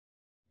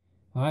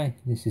Hi,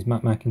 this is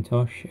Matt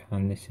McIntosh,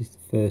 and this is the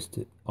first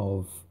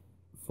of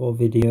 4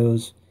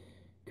 videos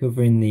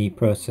covering the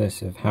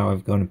process of how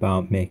I've gone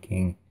about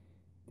making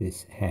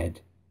this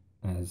head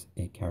as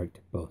a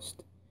character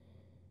bust.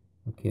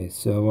 Okay,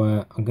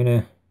 so I'm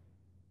going to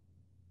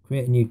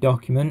create a new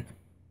document,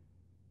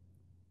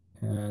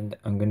 and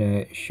I'm going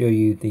to show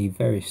you the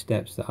various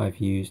steps that I've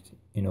used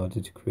in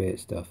order to create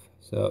stuff.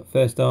 So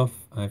first off,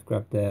 I've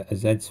grabbed a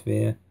Z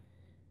sphere,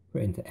 put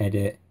it into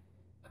edit,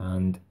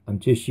 and I'm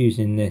just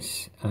using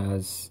this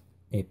as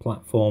a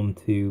platform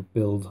to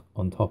build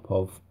on top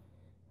of,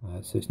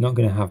 so it's not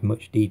going to have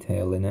much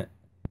detail in it.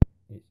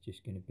 It's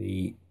just going to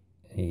be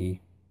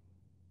a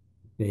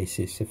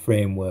basis, a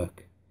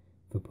framework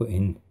for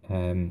putting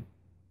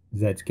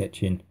Z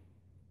sketching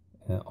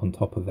on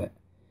top of it.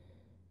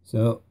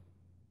 So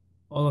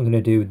all I'm going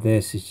to do with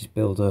this is just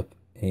build up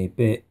a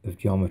bit of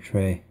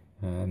geometry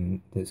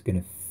that's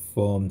going to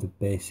form the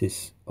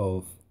basis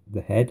of the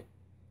head.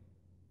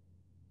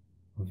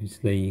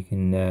 Obviously you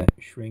can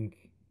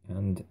shrink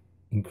and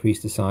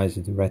increase the size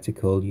of the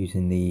reticle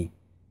using the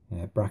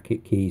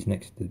bracket keys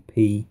next to the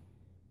P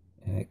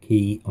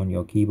key on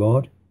your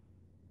keyboard.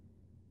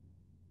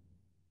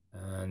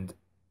 And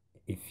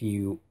if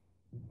you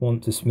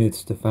want to smooth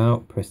stuff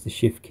out, press the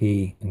Shift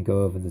key and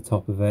go over the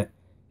top of it.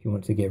 If you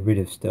want to get rid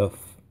of stuff,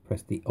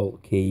 press the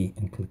Alt key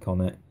and click on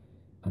it,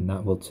 and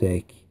that will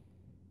take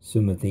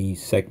some of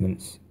these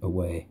segments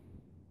away.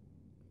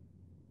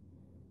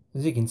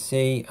 As you can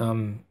see,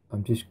 I'm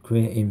just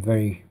creating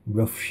very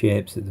rough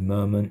shapes at the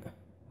moment.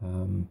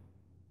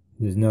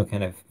 There's no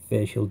kind of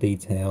facial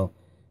detail.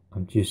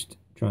 I'm just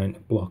trying to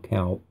block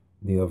out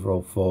the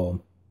overall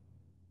form.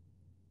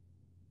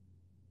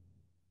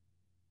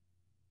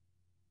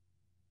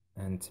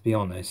 And to be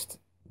honest,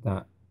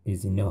 that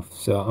is enough.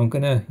 So I'm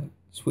going to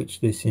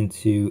switch this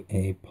into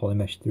a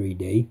Polymesh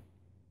 3D.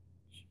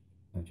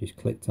 I've just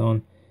clicked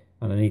on,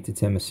 and I need to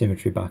turn my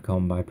symmetry back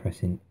on by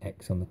pressing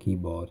X on the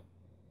keyboard.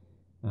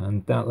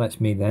 And that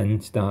lets me then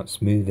start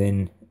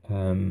smoothing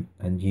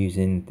and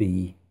using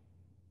the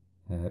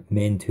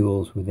main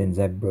tools within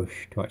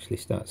Zbrush to actually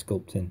start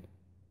sculpting.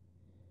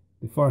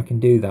 Before I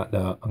can do that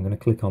though, I'm going to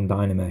click on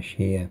Dynamesh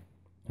here,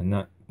 and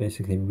that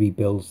basically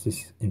rebuilds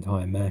this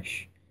entire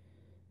mesh,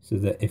 so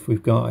that if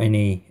we've got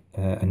any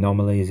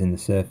anomalies in the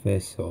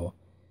surface or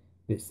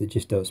bits that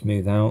just don't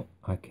smooth out,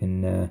 I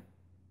can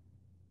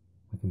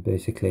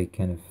basically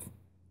kind of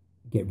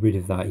get rid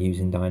of that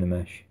using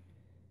Dynamesh.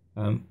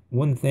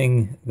 One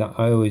thing that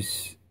I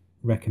always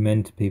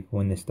recommend to people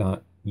when they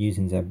start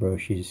using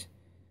Zbrush is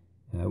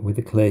with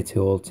the clay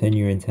tool, turn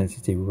your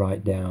intensity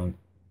right down.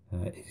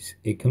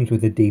 It comes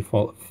with a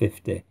default of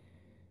 50.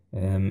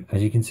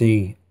 As you can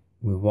see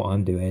with what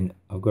I'm doing,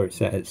 I've got it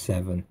set at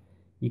 7.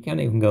 You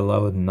can't even go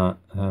lower than that.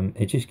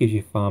 It just gives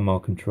you far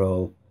more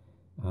control,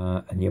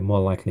 and you're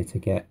more likely to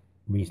get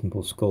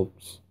reasonable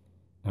sculpts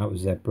out of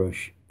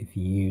Zbrush if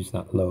you use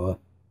that lower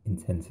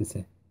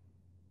intensity.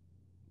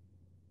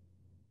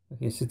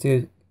 Okay, so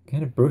to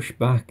kind of brush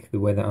back the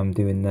way that I'm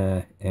doing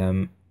there,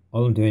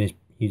 all I'm doing is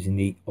using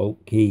the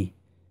Alt key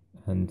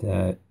and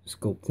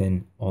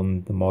sculpting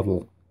on the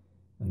model,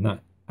 and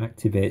that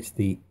activates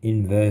the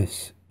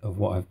inverse of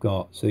what I've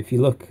got. So if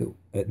you look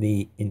at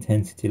the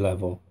intensity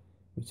level,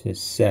 which says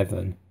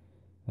 7,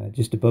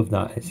 just above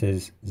that it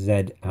says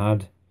Z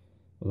add.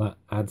 Well, that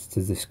adds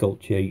to the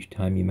sculpture each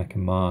time you make a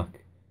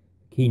mark.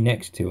 The key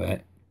next to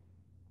it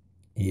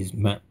is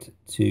mapped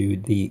to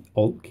the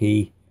Alt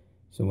key.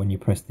 So when you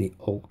press the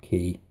Alt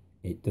key,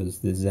 it does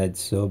the Z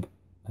sub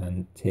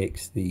and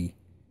takes the,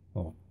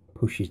 or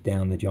pushes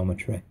down the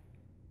geometry.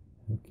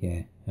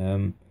 Okay.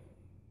 So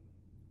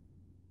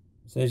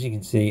as you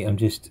can see, I'm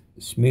just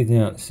smoothing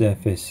out the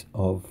surface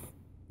of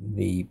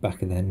the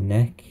back of their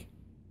neck,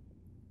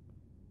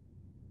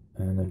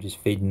 and I'm just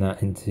feeding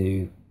that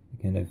into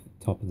the kind of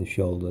top of the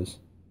shoulders.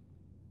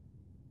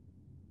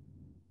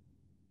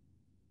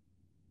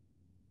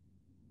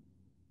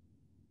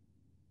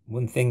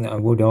 One thing that I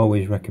would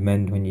always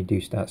recommend when you do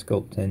start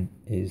sculpting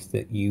is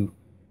that you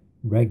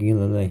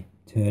regularly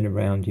turn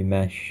around your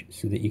mesh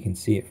so that you can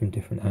see it from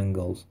different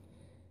angles.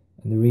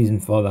 And the reason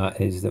for that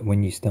is that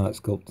when you start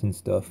sculpting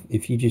stuff,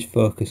 if you just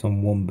focus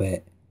on one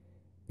bit,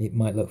 it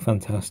might look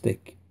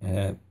fantastic,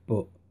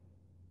 but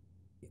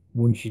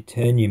once you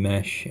turn your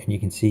mesh and you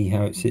can see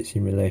how it sits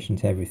in relation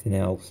to everything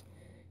else,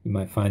 you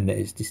might find that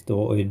it's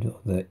distorted, or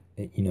that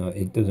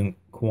it doesn't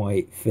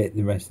quite fit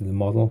the rest of the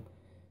model.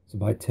 So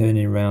by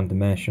turning around the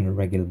mesh on a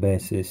regular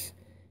basis,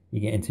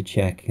 you get to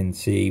check and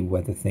see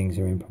whether things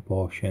are in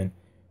proportion,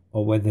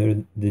 or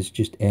whether there's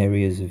just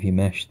areas of your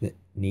mesh that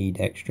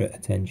need extra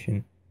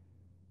attention.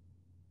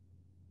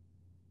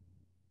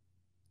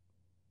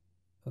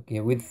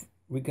 Okay, with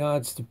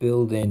regards to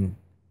building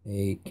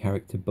a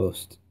character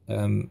bust,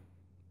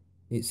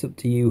 it's up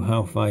to you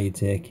how far you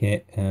take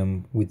it.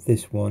 With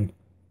this one,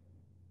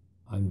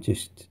 I'm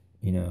just,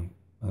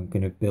 I'm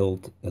going to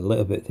build a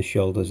little bit of the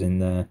shoulders in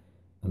there,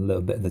 a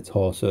little bit of the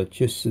torso,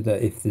 just so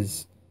that if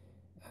there's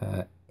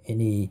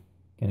any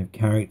kind of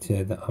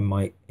character that I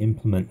might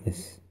implement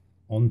this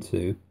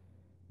onto,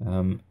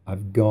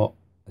 I've got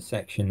a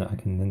section that I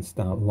can then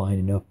start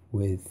lining up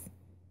with,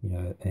 you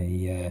know,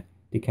 a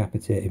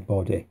decapitated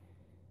body.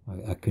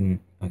 I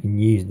can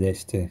use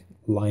this to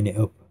line it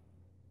up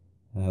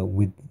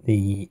with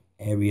the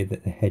area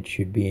that the head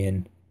should be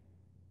in.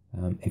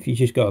 If you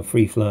just got a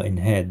free floating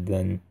head,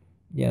 then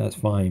yeah, that's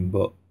fine,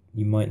 but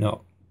you might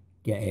not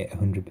get it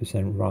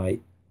 100%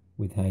 right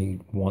with how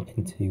you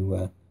wanting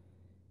to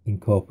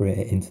incorporate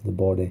it into the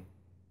body.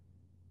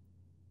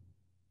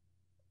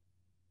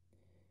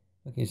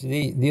 Okay, so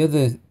the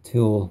other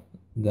tool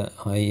that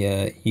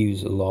I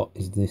use a lot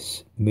is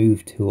this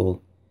move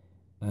tool,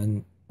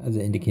 and as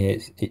it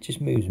indicates, it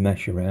just moves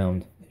mesh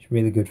around. It's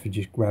really good for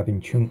just grabbing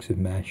chunks of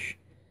mesh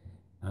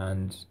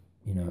and,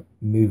 you know,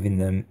 moving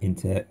them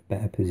into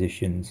better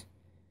positions.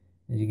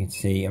 As you can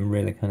see, I'm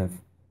really kind of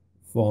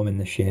forming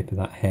the shape of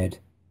that head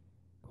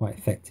quite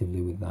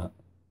effectively with that.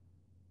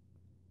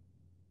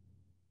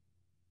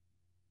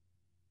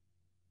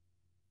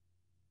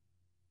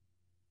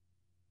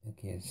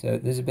 Okay, so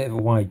there's a bit of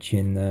a wide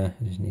chin there.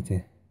 I just need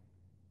to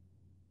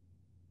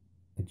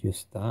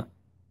adjust that.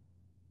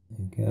 There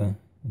we go.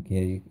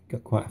 Okay, you've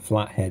got quite a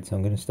flat head, so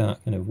I'm going to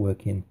start kind of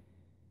working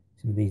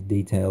some of these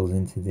details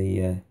into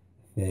the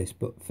face.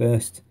 But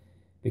first,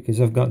 because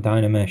I've got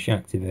Dynamesh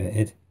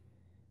activated,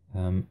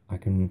 I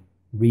can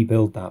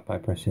rebuild that by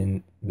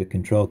pressing the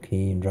control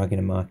key and dragging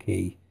a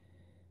marquee,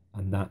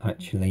 and that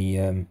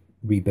actually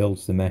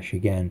rebuilds the mesh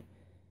again.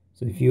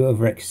 So if you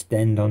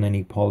overextend on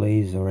any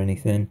polys or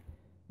anything,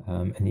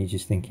 and you're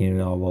just thinking,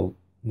 oh well,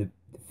 the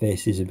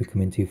faces are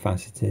becoming too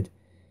faceted,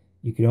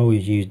 you can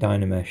always use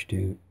Dynamesh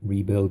to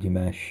rebuild your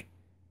mesh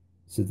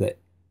so that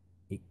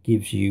it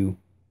gives you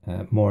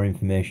more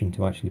information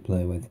to actually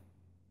play with.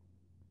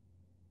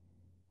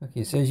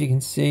 Okay, so as you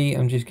can see,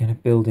 I'm just kind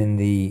of building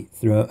the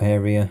throat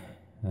area,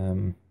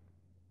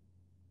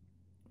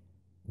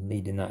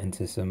 leading that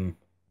into some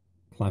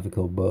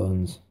clavicle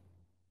bones.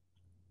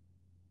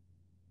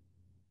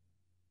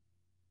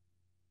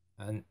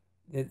 And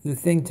the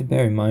thing to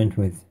bear in mind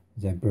with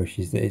Zbrush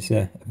is that it's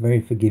a very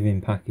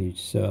forgiving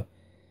package, so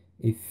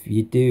if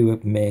you do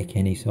make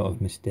any sort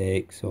of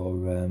mistakes or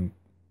you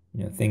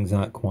know, things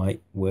aren't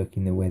quite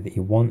working the way that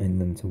you're wanting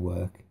them to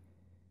work,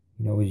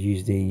 you can always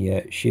use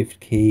the shift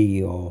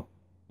key or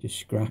just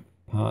scrap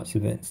parts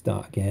of it and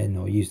start again,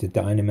 or use the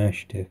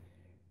Dynamesh to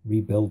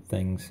rebuild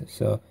things.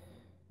 So,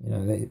 you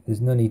know,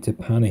 there's no need to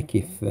panic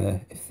if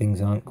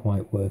things aren't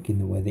quite working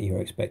the way that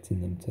you're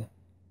expecting them to.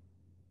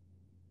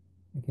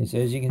 Okay, so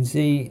as you can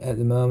see at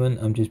the moment,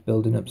 I'm just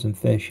building up some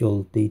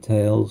facial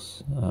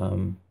details.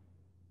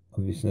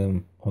 Obviously,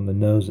 I'm on the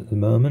nose at the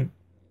moment.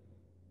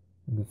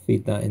 I'm going to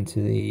feed that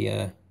into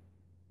the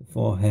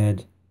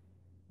forehead.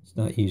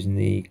 Start using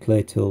the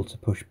clay tool to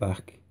push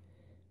back.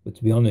 But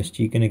to be honest,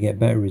 you're going to get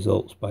better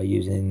results by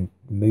using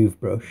the move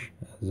brush,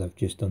 as I've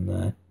just done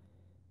there,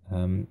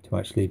 to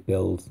actually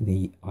build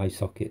the eye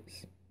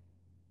sockets.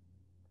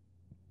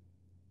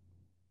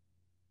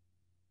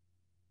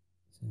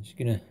 So I'm just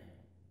going to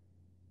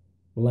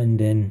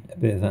blend in a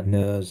bit of that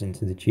nose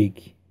into the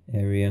cheek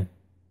area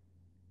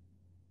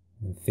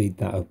and feed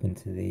that up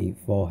into the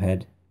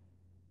forehead.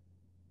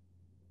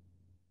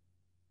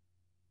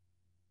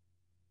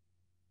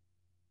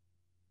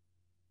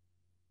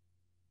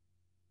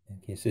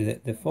 Okay, so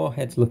the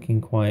forehead's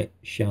looking quite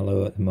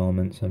shallow at the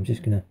moment, so I'm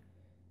just going to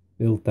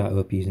build that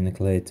up using the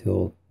clay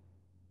tool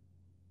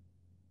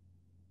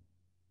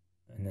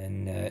and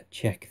then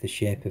check the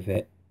shape of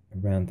it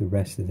around the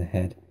rest of the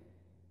head.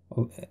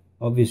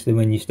 Obviously,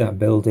 when you start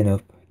building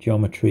up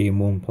geometry in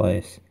one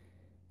place,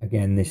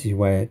 again, this is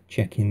where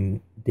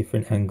checking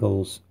different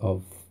angles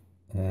of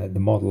the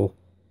model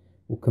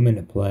will come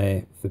into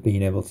play for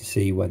being able to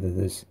see whether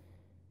there's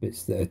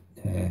bits that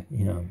are,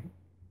 you know,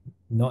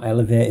 not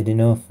elevated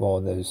enough,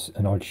 or there's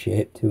an odd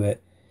shape to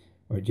it,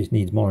 or it just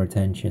needs more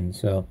attention.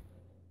 So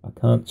I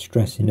can't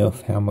stress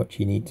enough how much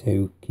you need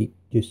to keep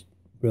just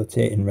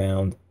rotating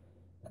around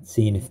and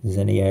seeing if there's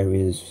any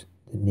areas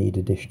that need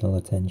additional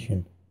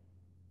attention.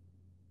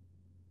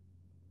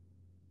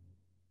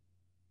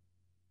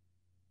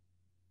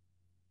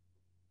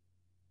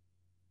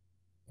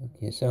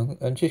 Okay, so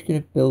I'm just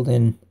going to build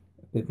in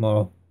a bit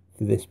more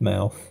for this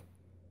mouth.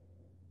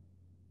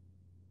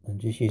 I'm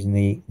just using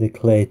the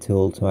clay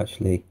tool to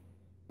actually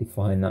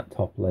define that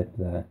top lip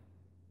there.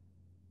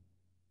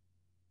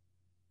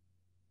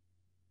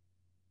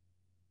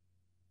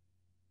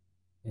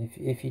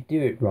 If you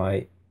do it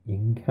right, you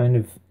can kind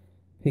of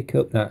pick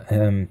up that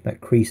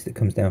that crease that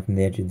comes down from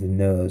the edge of the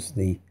nose,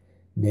 the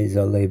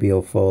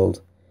nasolabial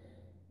fold.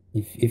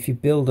 If you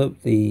build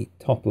up the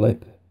top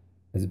lip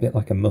as a bit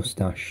like a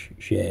mustache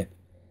shape,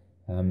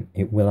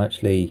 it will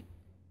actually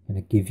kind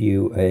of give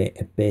you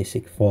a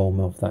basic form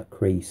of that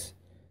crease.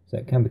 So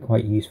it can be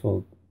quite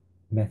useful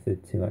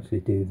method to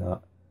actually do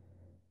that.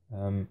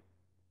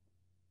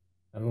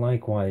 And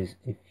likewise,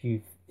 if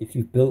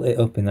you've built it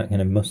up in that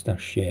kind of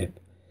mustache shape,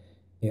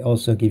 it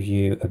also gives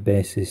you a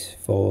basis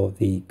for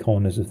the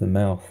corners of the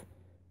mouth,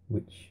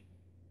 which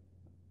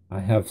I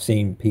have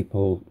seen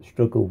people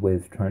struggle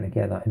with trying to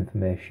get that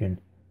information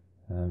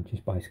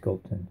just by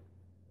sculpting.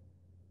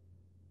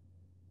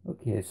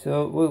 Okay,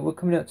 so we're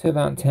coming up to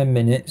about 10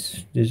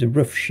 minutes. There's a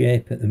rough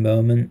shape at the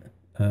moment.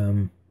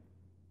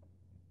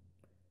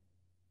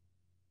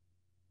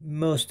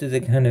 Most of the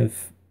kind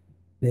of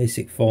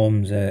basic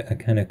forms are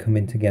kind of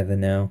coming together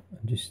now.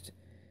 I'm just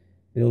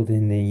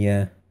building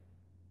the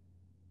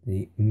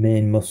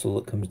main muscle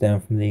that comes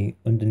down from the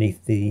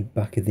underneath the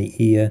back of the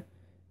ear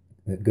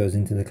that goes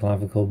into the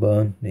clavicle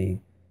bone, the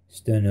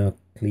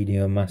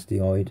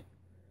sternocleidomastoid.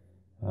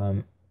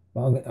 But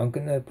I'm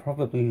going to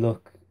probably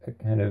look at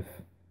kind of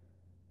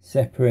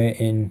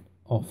separating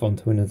off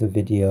onto another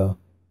video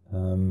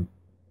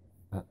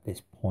at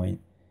this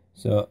point.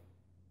 So,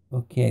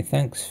 okay,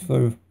 thanks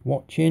for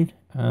watching,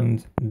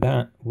 and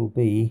that will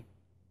be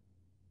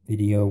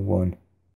video 1.